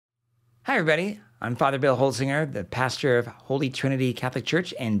Hi, everybody. I'm Father Bill Holzinger, the pastor of Holy Trinity Catholic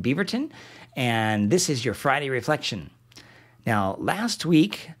Church in Beaverton, and this is your Friday Reflection. Now, last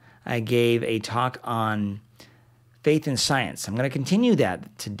week, I gave a talk on faith and science. I'm going to continue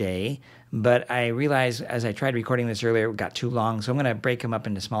that today, but I realized as I tried recording this earlier, it got too long, so I'm going to break them up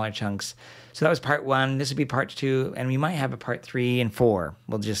into smaller chunks. So that was part one. This would be part two, and we might have a part 3 and 4.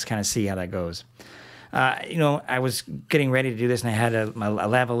 We'll just kind of see how that goes. I was getting ready to do this, and I had a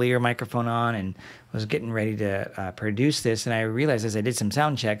lavalier microphone on and was getting ready to produce this, and I realized as I did some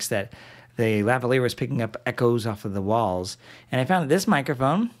sound checks that the lavalier was picking up echoes off of the walls. And I found that this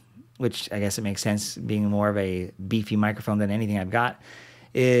microphone, which I guess it makes sense being more of a beefy microphone than anything I've got,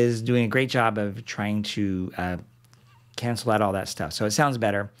 is doing a great job of trying to cancel out all that stuff. So it sounds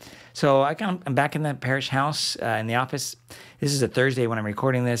better. So I'm back in the parish house in the office. This is a Thursday when I'm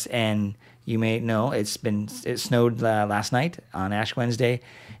recording this, and you may know it snowed last night on Ash Wednesday,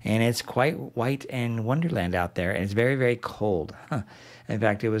 and it's quite white and wonderland out there, and it's very, very cold. In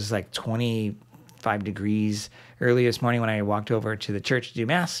fact, it was like 25 degrees early this morning when I walked over to the church to do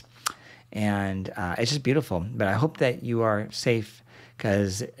Mass, and it's just beautiful. But I hope that you are safe,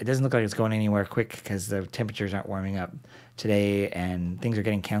 because it doesn't look like it's going anywhere quick, because the temperatures aren't warming up today, and things are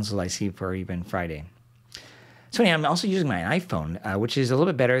getting canceled, I see, for even Friday. So anyway, I'm also using my iPhone, which is a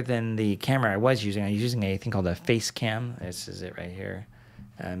little bit better than the camera I was using. I was using a thing called a face cam. This is it right here,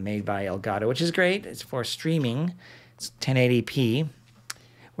 made by Elgato, which is great. It's for streaming. It's 1080p,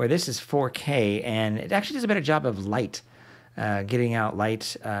 where this is 4K, and it actually does a better job of light, getting out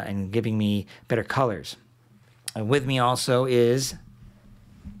light and giving me better colors. With me also is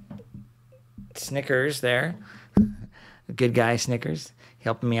Snickers there, good guy Snickers,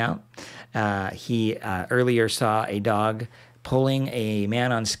 helping me out. He earlier saw a dog pulling a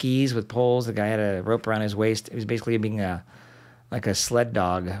man on skis with poles. The guy had a rope around his waist. It was basically being like a sled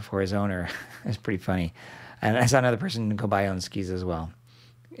dog for his owner. It's pretty funny. And I saw another person go by on skis as well.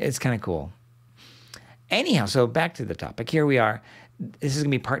 It's kind of cool. Anyhow, so back to the topic. Here we are. This is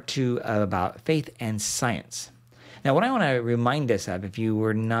going to be part 2 about faith and science. Now, what I want to remind us of, if you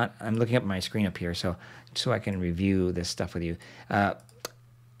were not, I'm looking up my screen up here so I can review this stuff with you.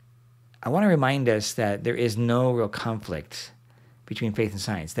 I want to remind us that there is no real conflict between faith and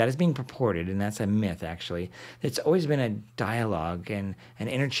science. That is being purported, and that's a myth, actually. It's always been a dialogue and an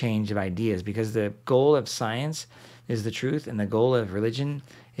interchange of ideas, because the goal of science is the truth, and the goal of religion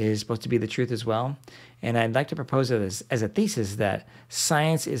is supposed to be the truth as well. And I'd like to propose as a thesis that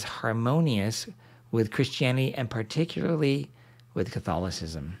science is harmonious with Christianity, and particularly with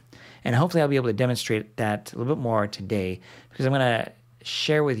Catholicism. And hopefully I'll be able to demonstrate that a little bit more today, because I'm going to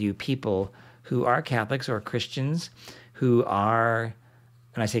share with you people who are Catholics or Christians, who are,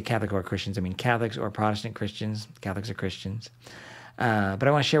 when I say Catholic or Christians, I mean Catholics or Protestant Christians. Catholics are Christians. But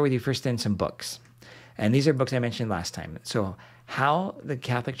I want to share with you first then some books. And these are books I mentioned last time. So How the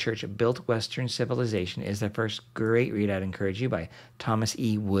Catholic Church Built Western Civilization is the first great read I'd encourage you, by Thomas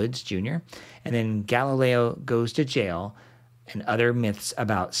E. Woods, Jr. And then Galileo Goes to Jail and Other Myths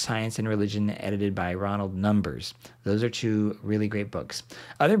About Science and Religion, edited by Ronald Numbers. Those are 2 really great books.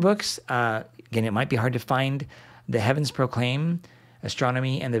 Other books, again, it might be hard to find. The Heavens Proclaim,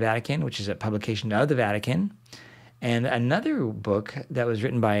 Astronomy and the Vatican, which is a publication of the Vatican. And another book that was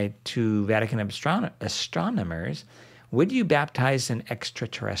written by 2 Vatican astronomers, Would You Baptize an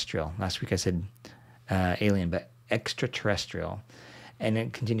Extraterrestrial? Last week I said alien, but extraterrestrial. And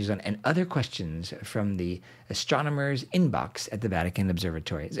it continues on. And Other Questions from the Astronomer's Inbox at the Vatican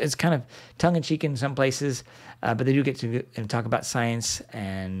Observatory. It's kind of tongue-in-cheek in some places, but they do get to talk about science,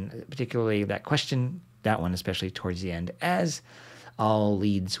 and particularly that question, that one especially towards the end, as all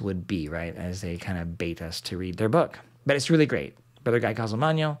leads would be, right, as they kind of bait us to read their book. But it's really great. Brother Guy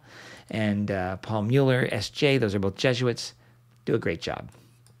Casalmagno and Paul Mueller, S.J., those are both Jesuits, do a great job.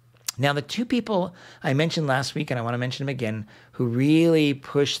 Now, the 2 people I mentioned last week, and I want to mention them again, who really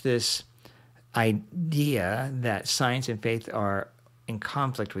push this idea that science and faith are in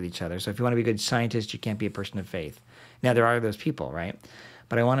conflict with each other. So if you want to be a good scientist, you can't be a person of faith. Now, there are those people, right?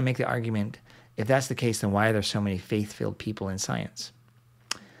 But I want to make the argument, if that's the case, then why are there so many faith-filled people in science?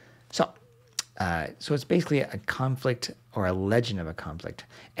 So it's basically a conflict, or a legend of a conflict.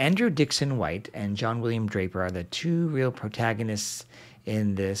 Andrew Dixon White and John William Draper are the 2 real protagonists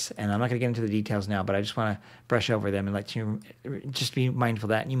in this, and I'm not going to get into the details now, but I just want to brush over them and let you just be mindful of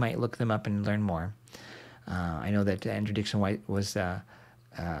that, and you might look them up and learn more. I know that Andrew Dixon White was a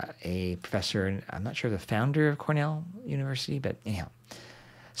professor, and I'm not sure the founder of Cornell University, but anyhow.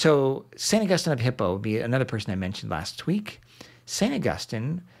 So St. Augustine of Hippo would be another person I mentioned last week. St.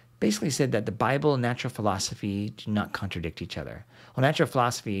 Augustine basically said that the Bible and natural philosophy do not contradict each other. Well, natural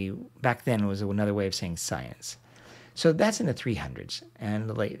philosophy back then was another way of saying science. So that's in the 300s and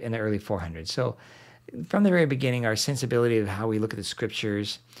in the early 400s. So from the very beginning, our sensibility of how we look at the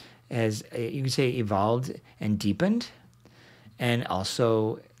scriptures has, you could say, evolved and deepened. And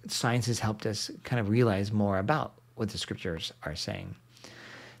also science has helped us kind of realize more about what the scriptures are saying.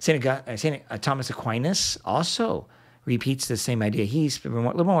 Saint Thomas Aquinas also repeats the same idea. He's a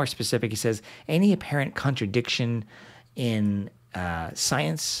little more specific. He says, any apparent contradiction in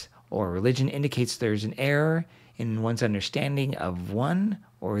science or religion indicates there's an error in one's understanding of one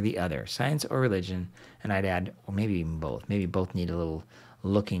or the other, science or religion. And I'd add, or maybe even both. Maybe both need a little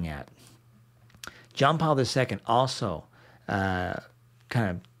looking at. John Paul II also kind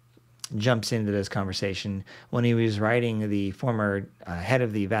of jumps into this conversation when he was writing the former head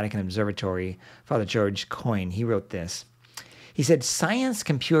of the Vatican Observatory, Father George Coyne. He wrote this. He said, science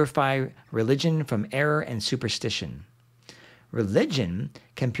can purify religion from error and superstition. Religion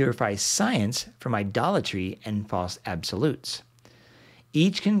can purify science from idolatry and false absolutes.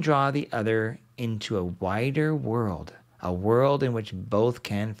 Each can draw the other into a wider world, a world in which both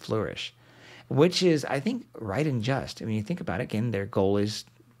can flourish, which is, I think, right and just. I mean, you think about it, again, their goal is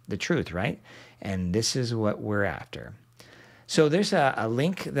the truth, right? And this is what we're after. So there's a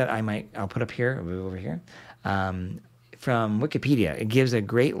link that I'll put up here, over here, from Wikipedia. It gives a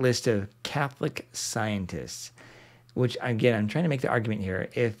great list of Catholic scientists, which, again, I'm trying to make the argument here.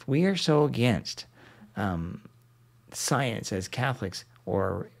 If we are so against science as Catholics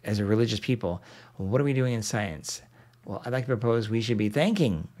or as a religious people, what are we doing in science? Well, I'd like to propose we should be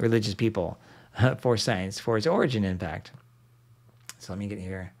thanking religious people for science, for its origin, in fact. So let me get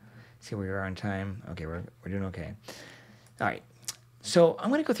here, see where we are on time. Okay, we're doing okay. All right. So I'm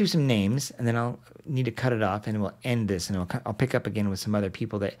going to go through some names, and then I'll need to cut it off, and we'll end this, and I'll pick up again with some other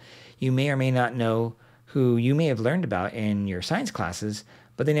people that you may or may not know, who you may have learned about in your science classes,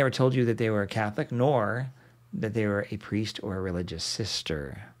 but they never told you that they were a Catholic, nor that they were a priest or a religious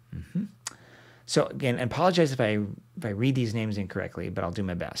sister. Mm-hmm. So again, I apologize if I read these names incorrectly, but I'll do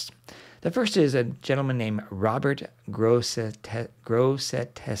my best. The first is a gentleman named Robert Grosseteste.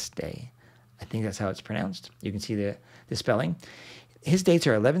 I think that's how it's pronounced. You can see the spelling. His dates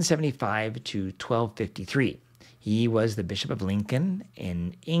are 1175 to 1253. He was the Bishop of Lincoln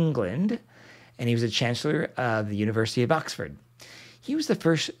in England, and he was the Chancellor of the University of Oxford. He was the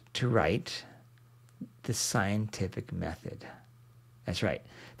first to write the scientific method. That's right.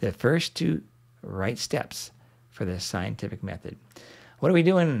 The first to write steps for the scientific method. What are we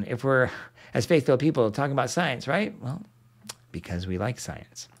doing if we're, as faith-filled people, talking about science, right? Well, because we like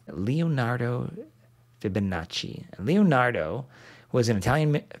science. Leonardo Fibonacci. Leonardo was an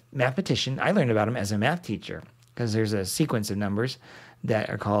Italian mathematician. I learned about him as a math teacher because there's a sequence of numbers that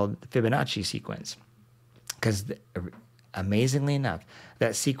are called the Fibonacci sequence. Because amazingly enough,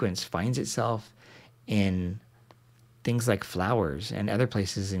 that sequence finds itself in things like flowers and other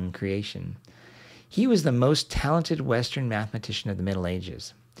places in creation. He was the most talented Western mathematician of the Middle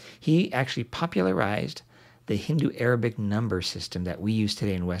Ages. He actually popularized the Hindu-Arabic number system that we use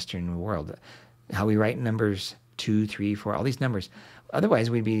today in Western world. How we write numbers 2, 3, 4, all these numbers. Otherwise,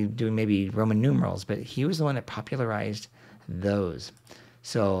 we'd be doing maybe Roman numerals, but he was the one that popularized those.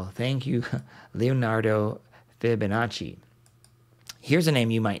 So thank you, Leonardo Fibonacci. Here's a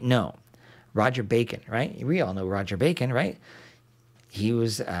name you might know. Roger Bacon, right? We all know Roger Bacon, right? He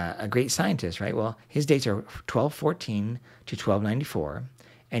was a great scientist, right? Well, his dates are 1214 to 1294,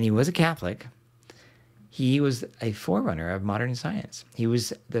 and he was a Catholic. He was a forerunner of modern science. He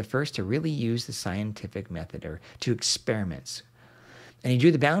was the first to really use the scientific method, or to experiments. And he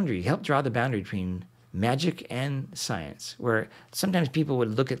drew the boundary, he helped draw the boundary between magic and science, where sometimes people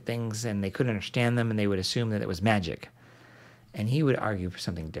would look at things and they couldn't understand them and they would assume that it was magic. And he would argue for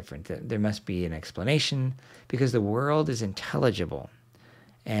something different, that there must be an explanation because the world is intelligible.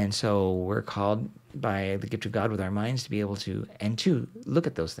 And so we're called by the gift of God with our minds to be able to, and to look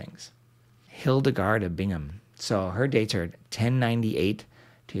at those things. Hildegard of Bingen. So her dates are 1098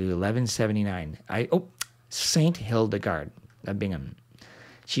 to 1179. Saint Hildegard of Bingen.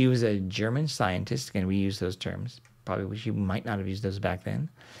 She was a German scientist. Again, we use those terms. Probably she might not have used those back then.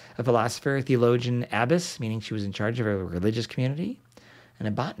 A philosopher, theologian, abbess, meaning she was in charge of a religious community, and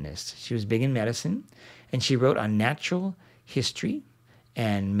a botanist. She was big in medicine, and she wrote on natural history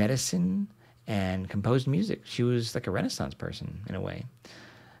and medicine and composed music. She was like a Renaissance person in a way,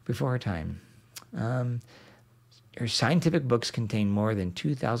 before her time. Her scientific books contain more than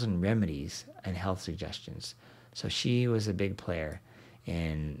 2,000 remedies and health suggestions. So she was a big player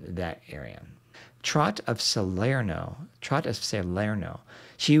in that area. Trot of Salerno. Trot of Salerno.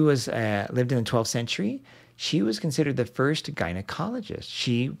 She was lived in the 12th century. She was considered the first gynecologist.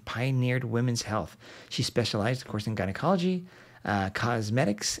 She pioneered women's health. She specialized, of course, in gynecology,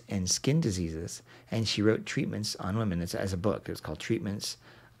 cosmetics, and skin diseases. And she wrote treatments on women as a book. It was called Treatments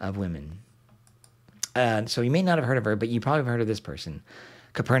of Women. So you may not have heard of her, but you probably have heard of this person,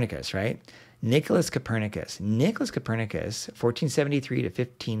 Copernicus, right? Nicholas Copernicus. Nicholas Copernicus, 1473 to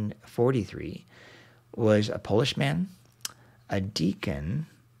 1543, was a Polish man, a deacon,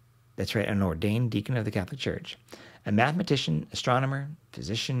 that's right, an ordained deacon of the Catholic Church, a mathematician, astronomer,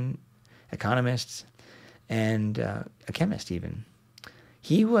 physician, economist, and a chemist even.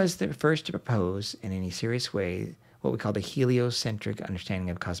 He was the first to propose in any serious way what we call the heliocentric understanding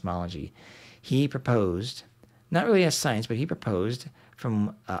of cosmology. He proposed, not really as science, but he proposed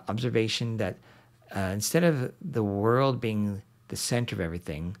from observation that instead of the world being the center of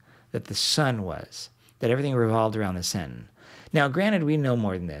everything, that the sun was, that everything revolved around the sun. Now, granted, we know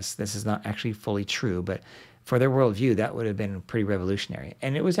more than this. This is not actually fully true, but for their worldview, that would have been pretty revolutionary.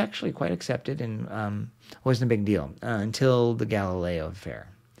 And it was actually quite accepted and wasn't a big deal until the Galileo affair,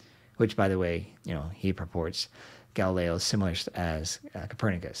 which, by the way, he purports Galileo is similar as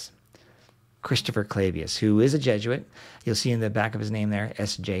Copernicus. Christopher Clavius, who is a Jesuit. You'll see in the back of his name there,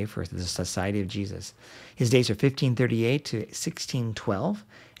 S.J. for the Society of Jesus. His dates are 1538 to 1612, and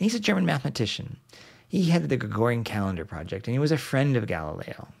he's a German mathematician. He headed the Gregorian calendar project, and he was a friend of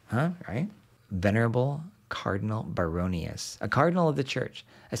Galileo. Right? Venerable Cardinal Baronius, a cardinal of the church.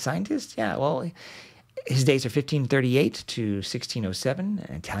 A scientist? Yeah, well, his dates are 1538 to 1607,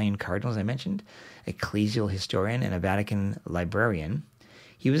 an Italian cardinal, as I mentioned, ecclesial historian, and a Vatican librarian.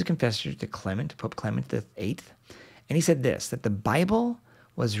 He was a confessor to Pope Clement VIII, and he said this, that the Bible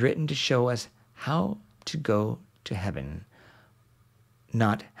was written to show us how to go to heaven,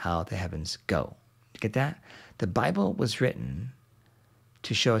 not how the heavens go. Get that? The Bible was written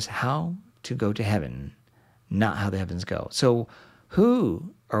to show us how to go to heaven, not how the heavens go. So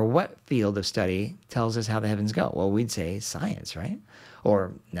who or what field of study tells us how the heavens go? Well, we'd say science, right?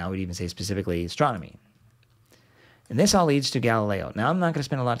 Or now we'd even say specifically astronomy. And this all leads to Galileo. Now, I'm not going to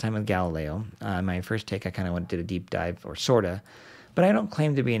spend a lot of time with Galileo. My first take, I kind of did a deep dive, or sort of, but I don't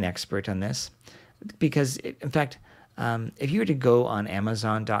claim to be an expert on this because, in fact, if you were to go on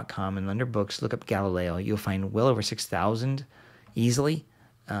Amazon.com and under books, look up Galileo, you'll find well over 6,000 easily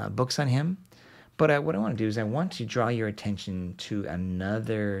books on him. But what I want to do is I want to draw your attention to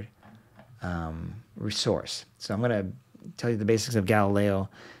another resource. So I'm going to tell you the basics of Galileo,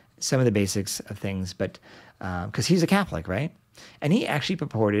 some of the basics of things, but because he's a Catholic, right? And he actually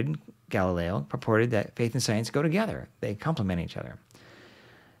Galileo purported that faith and science go together. They complement each other.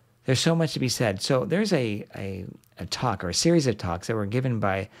 There's so much to be said. So there's a talk or a series of talks that were given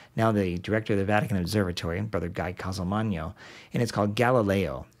by now the director of the Vatican Observatory, Brother Guy Casalmagno, and it's called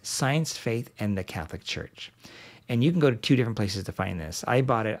Galileo, Science, Faith, and the Catholic Church. And you can go to two different places to find this. I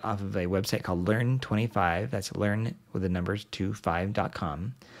bought it off of a website called Learn25. That's learn with the numbers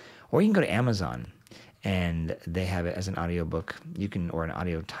 25.com. Or you can go to Amazon, and they have it as an audiobook. Or an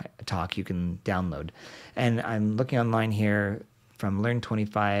audio talk you can download. And I'm looking online here from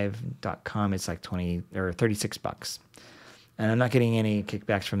learn25.com. It's like 20 or $36. And I'm not getting any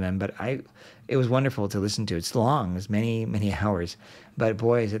kickbacks from them, but it was wonderful to listen to. It's long, it's many, many hours, but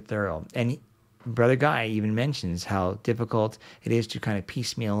boy, is it thorough. And Brother Guy even mentions how difficult it is to kind of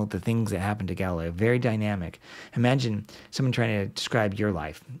piecemeal the things that happen to Galileo. Very dynamic. Imagine someone trying to describe your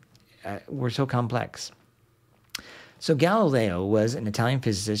life. We're so complex. So Galileo was an Italian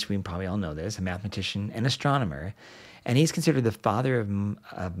physicist, we probably all know this, a mathematician and astronomer, and he's considered the father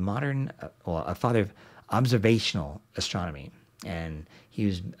of modern, a father of observational astronomy, and he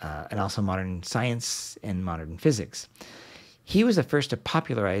was, and also modern science and modern physics. He was the first to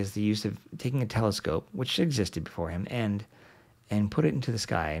popularize the use of taking a telescope, which existed before him, and put it into the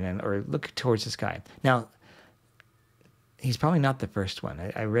sky, or look towards the sky. Now, he's probably not the first one.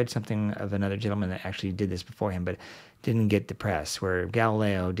 I read something of another gentleman that actually did this before him, but didn't get the press, where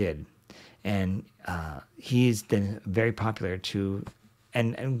Galileo did. And he's been very popular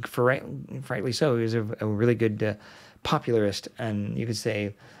and rightly so. He was a really good popularist, and you could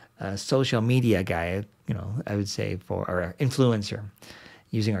say social media guy, I would say, or influencer,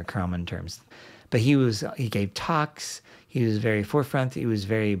 using our common terms. But he gave talks. He was very forefront. He was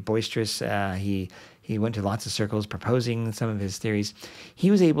very boisterous. He went to lots of circles proposing some of his theories.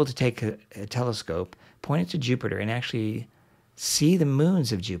 He was able to take a telescope, point it to Jupiter, and actually see the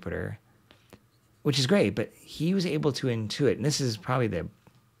moons of Jupiter, which is great. But he was able to intuit, and this is probably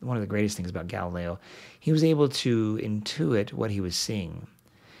one of the greatest things about Galileo. He was able to intuit what he was seeing.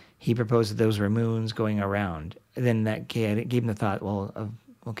 he proposed that those were moons going around. And then that gave him the thought, well,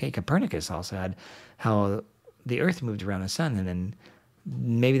 okay, Copernicus also had how the Earth moved around the sun, and then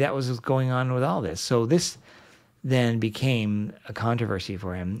maybe that was what's going on with all this. So this then became a controversy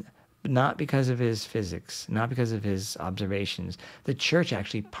for him, not because of his physics, not because of his observations. The church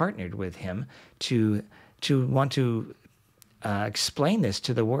actually partnered with him to want to explain this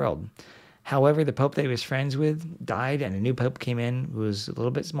to the world. However, the pope that he was friends with died, and a new pope came in who was a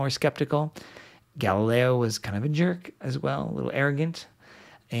little bit more skeptical. Galileo was kind of a jerk as well, a little arrogant.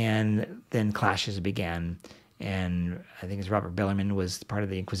 And then clashes began. And I think it's Robert Bellarmine was part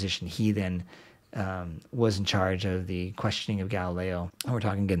of the Inquisition. He then was in charge of the questioning of Galileo. And we're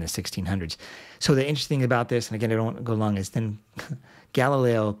talking again the 1600s. So the interesting thing about this, and again, I don't want to go long, is then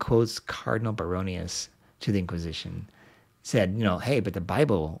Galileo quotes Cardinal Baronius to the Inquisition. Said, hey, but the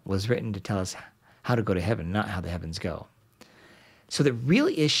Bible was written to tell us how to go to heaven, not how the heavens go. So the real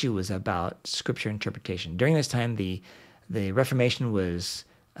issue was about scripture interpretation. During this time, the Reformation was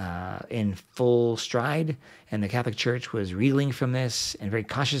in full stride, and the Catholic Church was reeling from this and very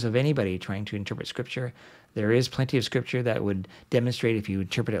cautious of anybody trying to interpret scripture. There is plenty of scripture that would demonstrate, if you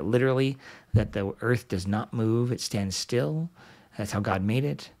interpret it literally, that the earth does not move, it stands still. That's how God made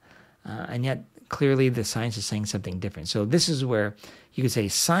it. And yet, clearly, the science is saying something different. So this is where you could say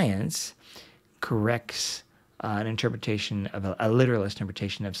science corrects an interpretation of a literalist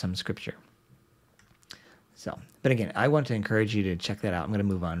interpretation of some scripture. So, but again, I want to encourage you to check that out. I'm going to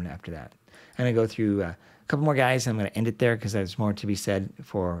move on after that. I'm going to go through a couple more guys, and I'm going to end it there because there's more to be said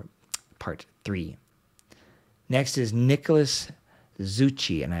for part 3. Next is Nicholas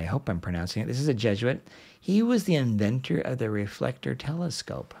Zucchi, and I hope I'm pronouncing it. This is a Jesuit. He was the inventor of the reflector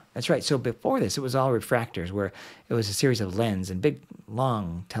telescope. That's right. So before this, it was all refractors, where it was a series of lenses and big,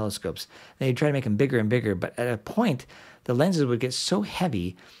 long telescopes. They'd try to make them bigger and bigger, but at a point, the lenses would get so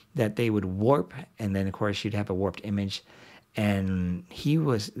heavy that they would warp, and then, of course, you'd have a warped image. And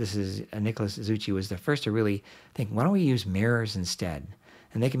Nicholas Zucchi was the first to really think, why don't we use mirrors instead?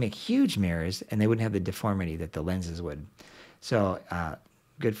 And they can make huge mirrors, and they wouldn't have the deformity that the lenses would. So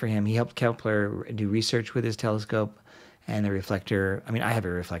good for him. He helped Kepler do research with his telescope and the reflector. I mean, I have a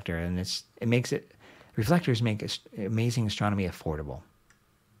reflector, and reflectors make amazing astronomy affordable.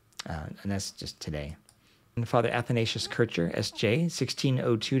 And that's just today. And Father Athanasius Kircher, S.J.,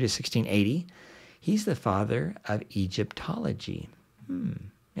 1602 to 1680. He's the father of Egyptology.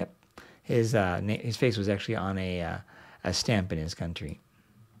 Yep. His face was actually on a stamp in his country.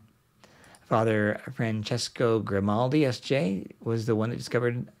 Father Francesco Grimaldi, S.J., was the one that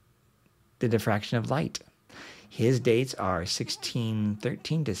discovered the diffraction of light. His dates are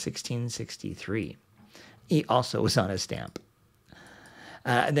 1613 to 1663. He also was on a stamp.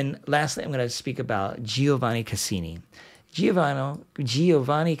 And then lastly, I'm going to speak about Giovanni Cassini.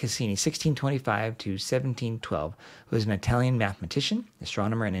 Giovanni Cassini, 1625 to 1712, was an Italian mathematician,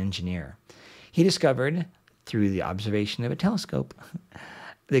 astronomer, and engineer. He discovered, through the observation of a telescope,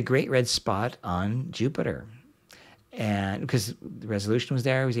 the great red spot on Jupiter. And because the resolution was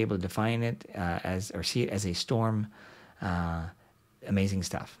there, he was able to define it see it as a storm. Amazing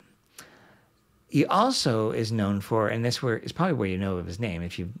stuff. He also is known for, and this is probably where you know of his name,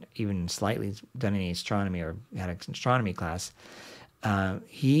 if you've even slightly done any astronomy or had an astronomy class.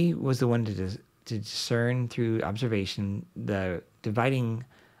 He was the one to discern through observation the dividing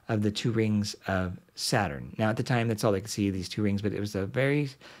of the two rings of Saturn. Now, at the time, that's all they could see, these two rings, but it was a very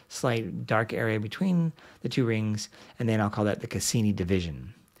slight dark area between the two rings, and then I'll call that the Cassini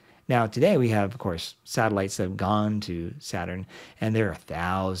division. Now, today we have, of course, satellites that have gone to Saturn, and there are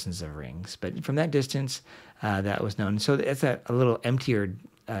thousands of rings. But from that distance, that was known. So it's a little emptier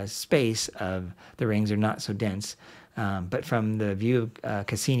space of the rings. They're not so dense. But from the view of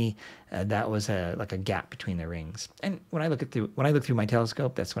Cassini, that was like a gap between the rings. And when I look through my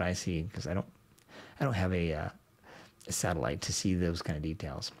telescope, that's what I see, because I don't have a satellite to see those kind of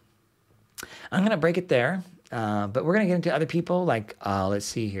details. I'm going to break it there. But we're going to get into other people, like, let's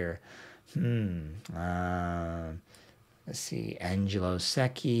see here. Let's see, Angelo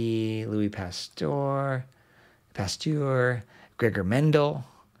Secchi, Louis Pasteur, Gregor Mendel,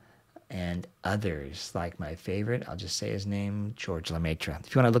 and others, like my favorite, I'll just say his name, George Lemaitre.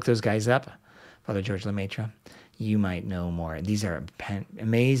 If you want to look those guys up, Father George Lemaitre, you might know more. These are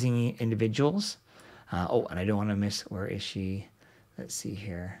amazing individuals. And I don't want to miss, where is she? Let's see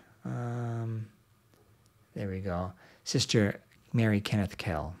here. There we go. Sister Mary Kenneth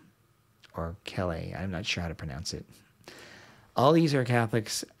Kell, or Kelly. I'm not sure how to pronounce it. All these are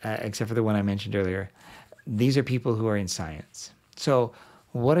Catholics, except for the one I mentioned earlier. These are people who are in science. So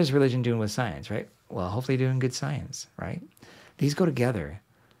what is religion doing with science, right? Well, hopefully doing good science, right? These go together.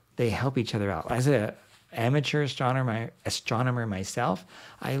 They help each other out. As a amateur astronomer myself,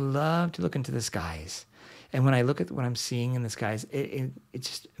 I love to look into the skies. And when I look at what I'm seeing in the skies, it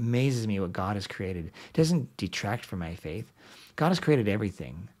just amazes me what God has created. It doesn't detract from my faith. God has created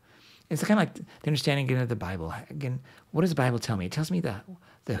everything. It's kind of like the understanding again of the Bible. Again, what does the Bible tell me? It tells me the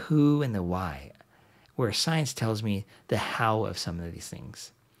who and the why, where science tells me the how of some of these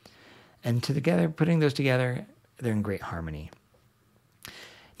things. And together, putting those together, they're in great harmony.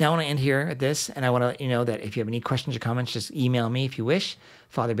 Now, I want to end here at this, and I want to let you know that if you have any questions or comments, just email me if you wish,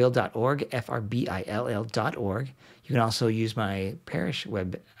 fatherbill.org, FRBILL.org. You can also use my parish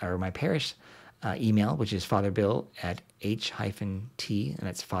email, which is fatherbill@h-t, and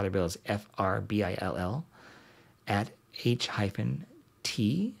that's fatherbill is FRBILL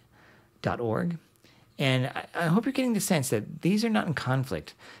 @h-t.org. And I hope you're getting the sense that these are not in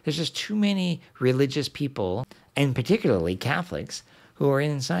conflict. There's just too many religious people, and particularly Catholics, who are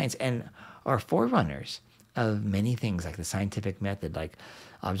in science and are forerunners of many things like the scientific method, like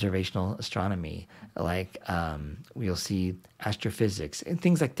observational astronomy, like we'll see astrophysics and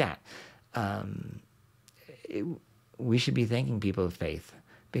things like that. We should be thanking people of faith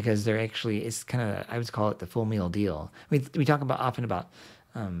because they're actually, it's kind of, I would call it the full meal deal. We talk often about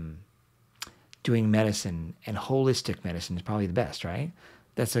doing medicine, and holistic medicine is probably the best, right?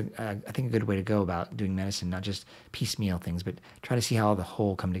 That's I think a good way to go about doing medicine, not just piecemeal things, but try to see how the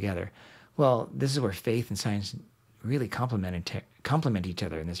whole come together. Well, this is where faith and science really complement each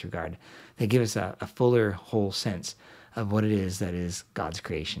other in this regard. They give us a fuller whole sense of what it is that is God's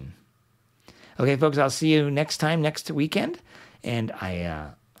creation. Okay, folks, I'll see you next weekend, and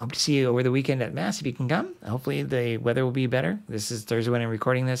I hope to see you over the weekend at Mass if you can come. Hopefully the weather will be better. This is Thursday when I'm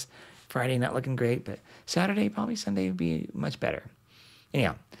recording this. Friday not looking great, but Saturday, probably Sunday would be much better.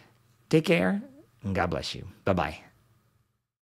 Anyhow, take care, and God bless you. Bye-bye.